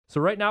So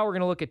right now we're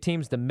going to look at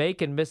teams to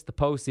make and miss the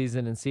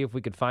postseason and see if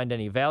we could find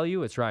any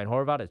value. It's Ryan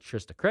Horvath. It's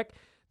Trista Crick.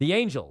 The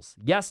Angels,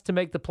 yes to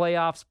make the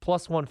playoffs,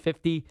 plus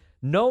 150.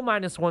 No,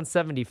 minus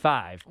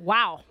 175.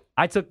 Wow.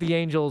 I took the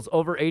Angels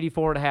over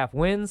 84.5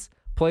 wins,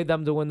 played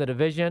them to win the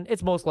division.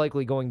 It's most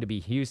likely going to be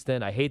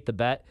Houston. I hate the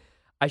bet.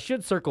 I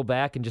should circle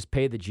back and just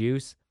pay the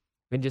juice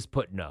and just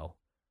put no.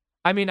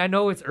 I mean, I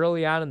know it's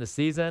early on in the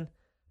season,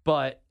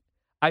 but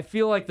I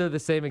feel like they're the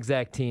same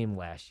exact team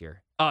last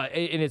year.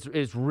 And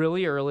it's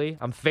really early.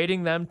 I'm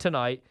fading them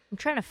tonight. I'm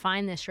trying to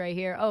find this right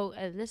here. Oh,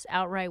 this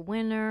outright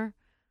winner,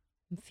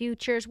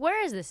 futures.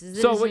 Where is this? Is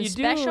this what in you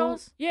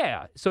specials? do?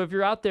 Yeah. So if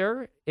you're out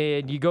there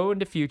and you go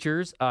into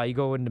futures, you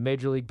go into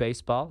Major League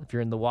Baseball. If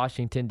you're in the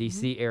Washington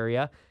D.C.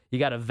 area, you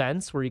got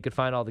events where you could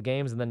find all the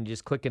games, and then you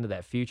just click into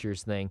that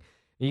futures thing.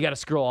 And you got to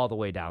scroll all the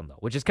way down though,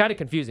 which is kind of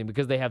confusing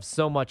because they have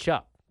so much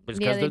up. It's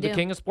because they're the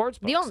king of sports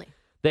books. The only.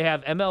 They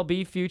have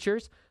MLB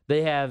futures.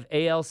 They have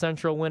AL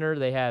Central winner.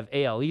 They have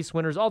AL East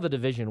winners, all the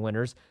division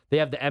winners. They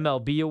have the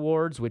MLB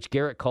awards, which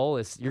your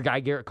guy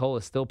Garrett Cole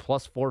is still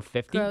plus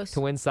 450 Gross.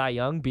 to win Cy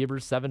Young.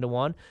 Bieber's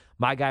 7-1.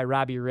 My guy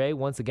Robbie Ray,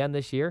 once again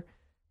this year,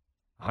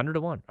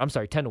 100-1. I'm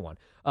sorry, 10-1.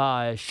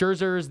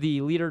 Scherzer's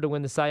the leader to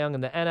win the Cy Young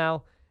in the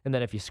NL. And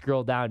then if you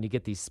scroll down, you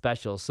get these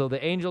specials. So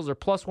the Angels are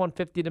plus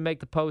 150 to make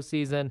the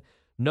postseason.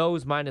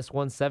 No's minus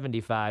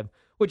 175,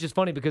 which is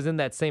funny because in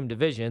that same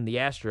division, the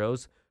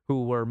Astros,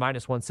 who were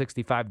minus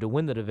 165 to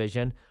win the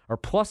division,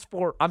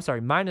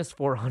 are minus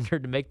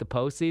 400 to make the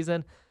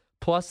postseason,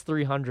 plus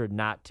 300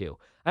 not to.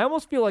 I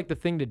almost feel like the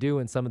thing to do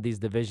in some of these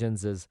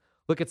divisions is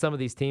look at some of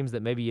these teams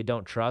that maybe you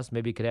don't trust,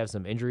 maybe could have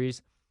some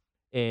injuries,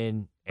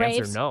 and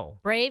answer no.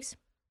 Braves?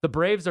 The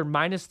Braves are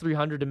minus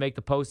 300 to make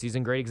the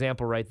postseason. Great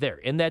example right there.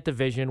 In that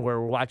division where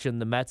we're watching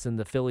the Mets and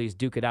the Phillies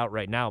duke it out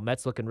right now,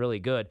 Mets looking really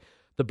good.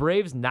 The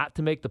Braves not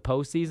to make the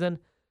postseason,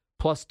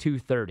 plus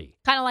 230.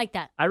 Kind of like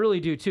that. I really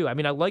do, too. I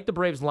mean, I like the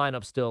Braves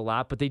lineup still a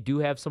lot, but they do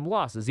have some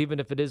losses. Even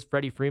if it is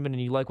Freddie Freeman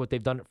and you like what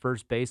they've done at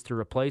first base to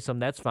replace him,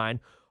 that's fine.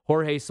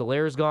 Jorge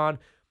Soler's gone,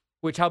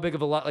 which how big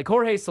of a lot? Like,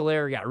 Jorge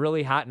Soler got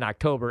really hot in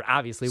October,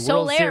 obviously.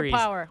 Soler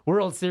power.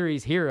 World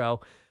Series hero.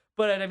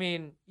 But, I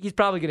mean, he's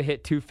probably going to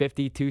hit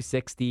 250,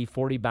 260,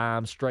 40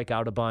 bombs, strike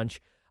out a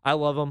bunch. I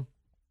love him.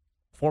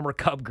 Former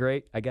Cub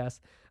great, I guess.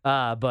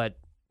 But,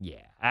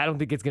 yeah, I don't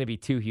think it's going to be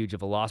too huge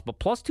of a loss. But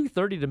plus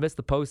 230 to miss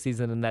the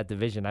postseason in that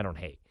division, I don't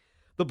hate.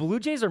 The Blue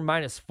Jays are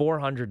minus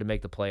 400 to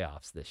make the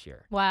playoffs this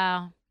year.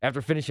 Wow.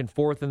 After finishing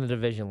fourth in the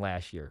division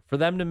last year. For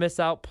them to miss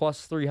out,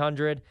 plus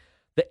 300.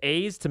 The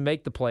A's to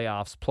make the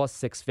playoffs, plus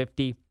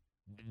 650.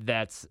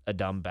 That's a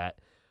dumb bet.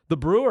 The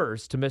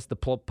Brewers to miss the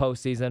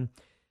postseason.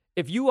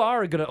 If you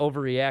are going to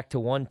overreact to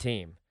one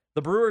team,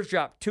 the Brewers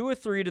dropped 2 or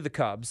 3 to the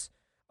Cubs.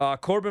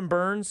 Corbin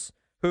Burns,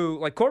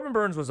 Corbin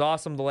Burns was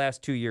awesome the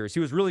last 2 years. He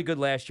was really good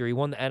last year. He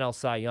won the NL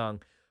Cy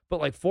Young.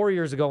 But 4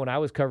 years ago when I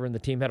was covering the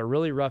team, had a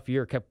really rough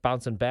year, kept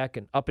bouncing back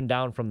and up and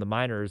down from the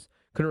minors,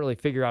 couldn't really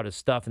figure out his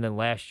stuff. And then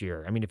last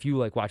year, I mean, if you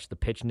watch the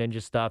Pitch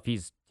Ninja stuff,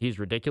 he's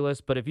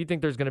ridiculous. But if you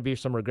think there's going to be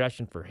some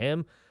regression for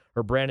him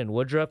or Brandon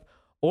Woodruff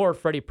or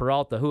Freddie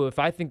Peralta, who if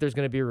I think there's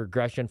going to be a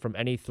regression from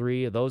any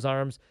 3 of those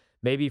arms,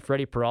 maybe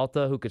Freddie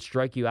Peralta, who could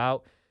strike you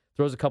out,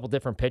 throws a couple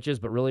different pitches,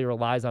 but really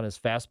relies on his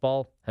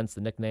fastball, hence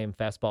the nickname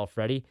Fastball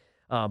Freddie.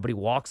 But he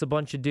walks a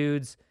bunch of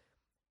dudes.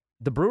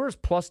 The Brewers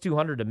plus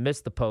 200 to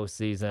miss the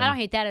postseason. I don't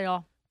hate that at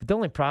all. But the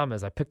only problem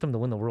is I picked them to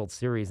win the World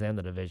Series and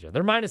the division.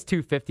 They're minus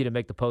 250 to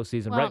make the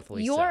postseason,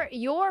 rightfully so.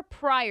 Your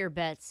prior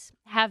bets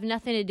have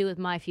nothing to do with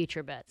my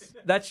future bets.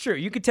 That's true.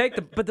 You could take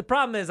but the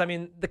problem is, I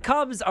mean, the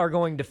Cubs are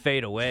going to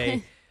fade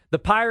away. The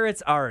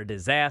Pirates are a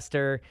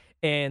disaster.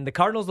 And the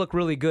Cardinals look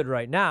really good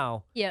right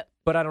now. Yep.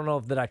 But I don't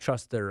know that I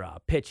trust their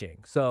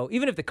pitching. So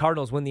even if the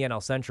Cardinals win the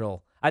NL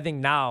Central, I think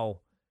now,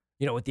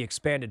 with the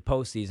expanded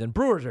postseason,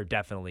 Brewers are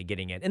definitely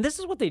getting in. And this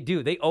is what they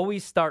do. They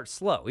always start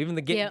slow. Even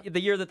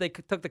the year that they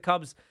took the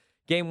Cubs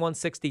game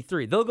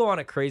 163, they'll go on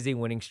a crazy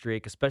winning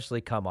streak,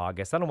 especially come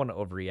August. I don't want to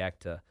overreact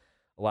to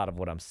a lot of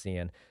what I'm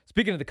seeing.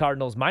 Speaking of the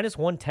Cardinals, minus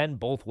 110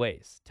 both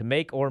ways to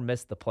make or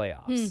miss the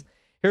playoffs.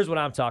 Here's what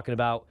I'm talking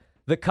about.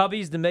 The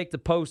Cubbies to make the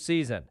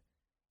postseason.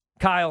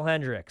 Kyle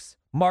Hendricks,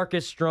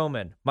 Marcus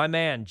Stroman, my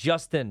man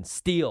Justin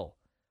Steele,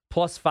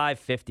 plus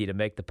 550 to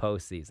make the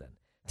postseason.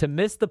 To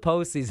miss the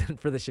postseason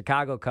for the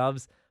Chicago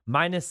Cubs,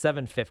 minus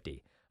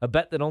 750, a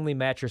bet that only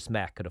Mattress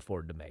Mac could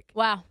afford to make.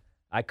 Wow.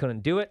 I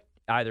couldn't do it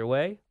either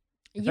way.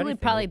 You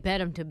would probably bet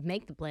them to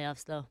make the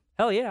playoffs, though.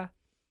 Hell yeah. I'm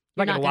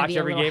not going to watch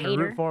every game and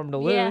root for them to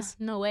lose. Yeah,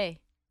 no way.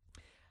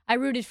 I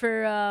rooted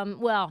for,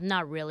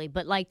 not really,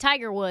 but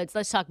Tiger Woods.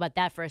 Let's talk about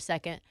that for a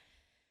second.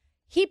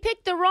 He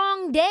picked the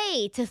wrong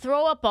day to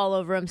throw up all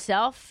over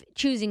himself,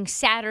 choosing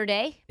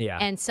Saturday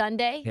and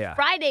Sunday. Yeah.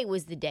 Friday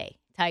was the day,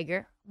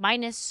 Tiger.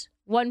 Minus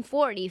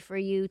 140 for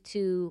you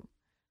to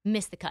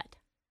miss the cut.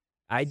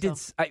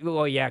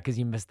 Because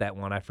you missed that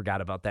one. I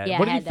forgot about that. Yeah,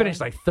 What did he finish,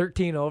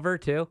 13 over,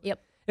 too?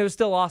 Yep. It was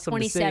still awesome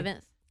to see.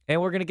 27th.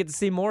 And we're going to get to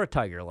see more of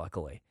Tiger,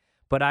 luckily.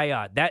 But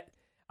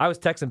I was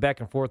texting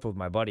back and forth with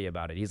my buddy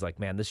about it. He's like,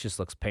 man, this just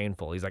looks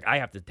painful. He's like, I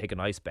have to take an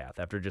ice bath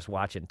after just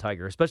watching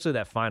Tiger, especially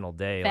that final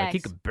day. Like, he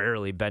Facts. could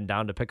barely bend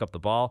down to pick up the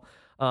ball.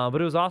 But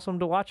it was awesome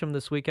to watch him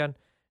this weekend,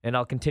 and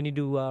I'll continue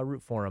to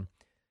root for him.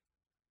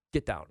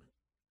 Get down.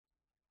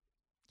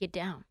 Get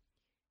down.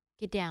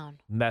 Get down.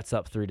 Mets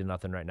up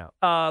 3-0 right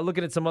now.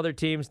 Looking at some other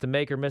teams to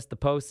make or miss the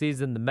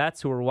postseason. The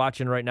Mets, who are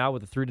watching right now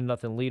with a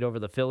 3-0 lead over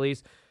the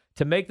Phillies.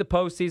 To make the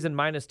postseason,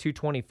 minus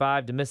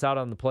 225. To miss out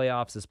on the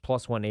playoffs is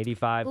plus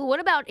 185. Ooh, what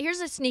about,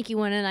 here's a sneaky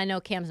one, and I know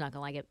Cam's not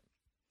going to like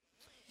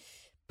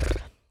it.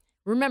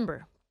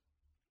 Remember,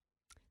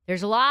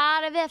 there's a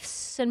lot of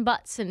ifs and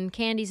buts and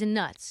candies and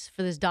nuts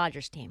for this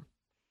Dodgers team.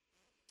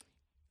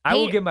 I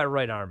will give my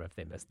right arm if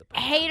they miss the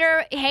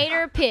postseason.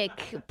 Hater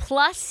pick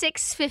plus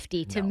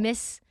 650 to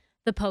miss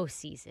the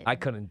postseason. I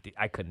couldn't do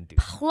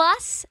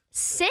Plus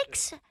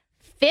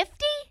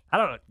 650? I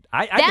don't know.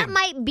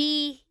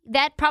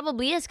 That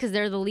probably is because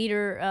they're the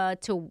leader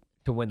to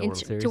win the World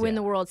Series. To win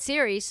the World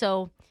Series.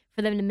 So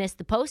for them to miss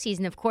the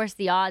postseason, of course,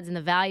 the odds and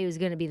the value is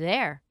going to be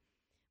there.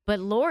 But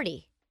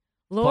Lordy.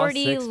 That's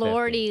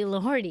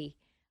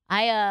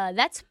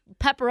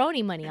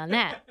pepperoni money on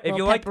that. If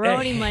you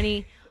pepperoni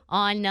money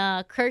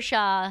on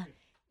Kershaw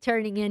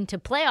turning into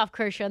playoff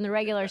Kershaw in the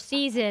regular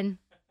season,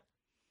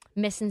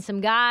 missing some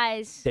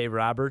guys. Dave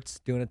Roberts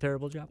doing a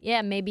terrible job.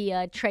 Yeah, maybe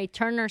Trey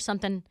Turner or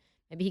something.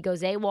 Maybe he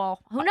goes AWOL.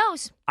 Who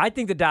knows? I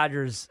think the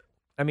Dodgers,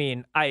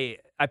 I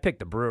picked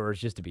the Brewers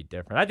just to be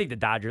different. I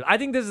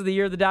think this is the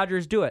year the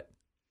Dodgers do it.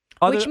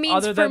 Which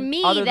means for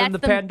me, that's the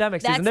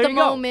pandemic season. There the you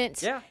go.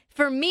 moment. Yeah.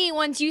 For me,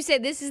 once you say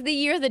this is the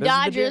year the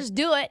Dodgers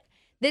do it,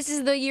 this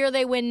is the year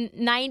they win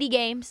 90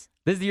 games.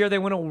 This is the year they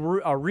win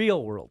a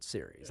real World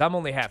Series. I'm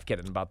only half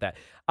kidding about that.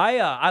 No.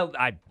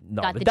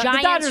 Got The the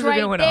Giants Dodgers are right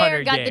going to win there.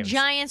 100 Got games. the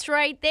Giants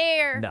right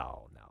there. No.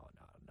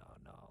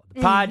 The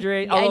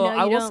Padres. I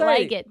know you don't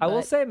like it, I will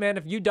but- say, man,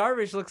 if Yu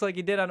Darvish looks like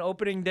he did on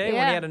opening day when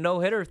Yeah. he had a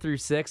no-hitter through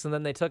 6, and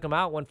then they took him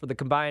out, went for the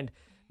combined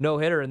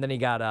no-hitter, and then he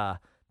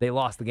got they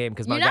lost the game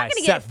because my You're guy not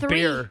going to Seth get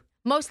three. Beer.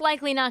 Most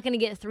likely not going to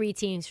get 3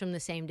 teams from the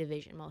same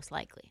division, most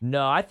likely.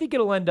 No, I think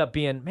it'll end up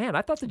being, man,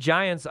 I thought the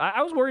Giants,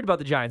 I was worried about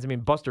the Giants. I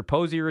mean, Buster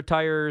Posey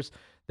retires.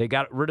 They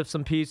got rid of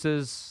some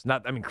pieces.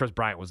 Chris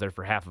Bryant was there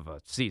for half of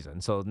a season,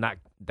 so not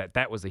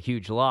that was a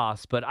huge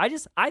loss. But I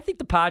think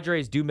the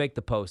Padres do make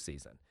the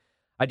postseason.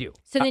 I do.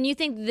 So then you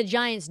think the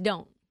Giants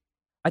don't?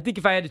 I think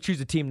if I had to choose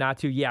a team not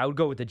to, I would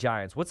go with the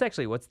Giants. What's that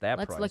Let's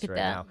price look at right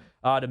that.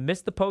 now? To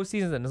miss the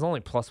postseason, and it's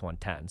only plus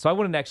 110. So I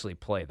wouldn't actually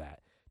play that.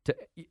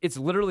 It's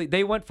literally,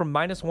 they went from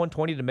minus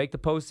 120 to make the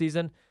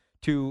postseason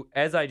to,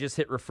 as I just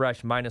hit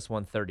refresh, minus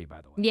 130,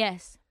 by the way.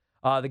 Yes.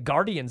 The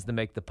Guardians to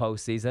make the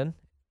postseason,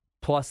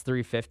 plus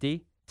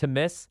 350. To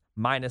miss,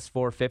 minus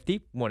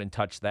 450. Wouldn't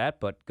touch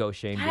that, but go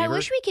Shane Bieber. I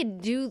wish we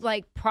could do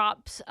like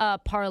props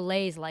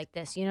parlays like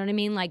this. You know what I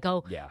mean? Like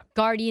go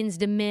Guardians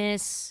to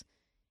miss,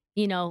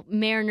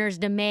 Mariners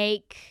to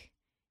make,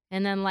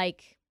 and then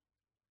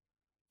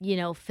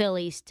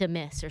Phillies to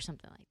miss or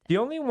something like that. The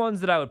only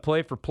ones that I would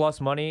play for plus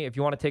money, if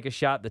you want to take a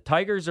shot, the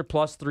Tigers are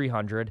plus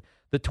 300.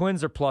 The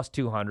Twins are plus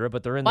 200,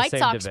 but they're in the same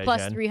White division.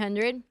 Sox plus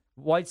 300.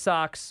 White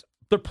Sox,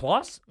 they're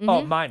plus?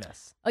 Oh,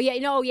 minus. Oh, yeah.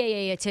 No,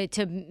 yeah.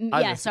 To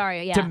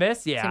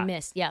miss, yeah. To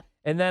miss, yeah.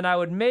 And then I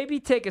would maybe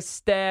take a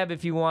stab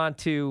if you want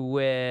to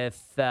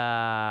with,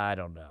 I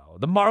don't know,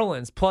 the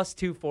Marlins plus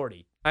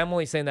 240. I'm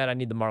only saying that I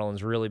need the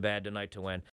Marlins really bad tonight to win.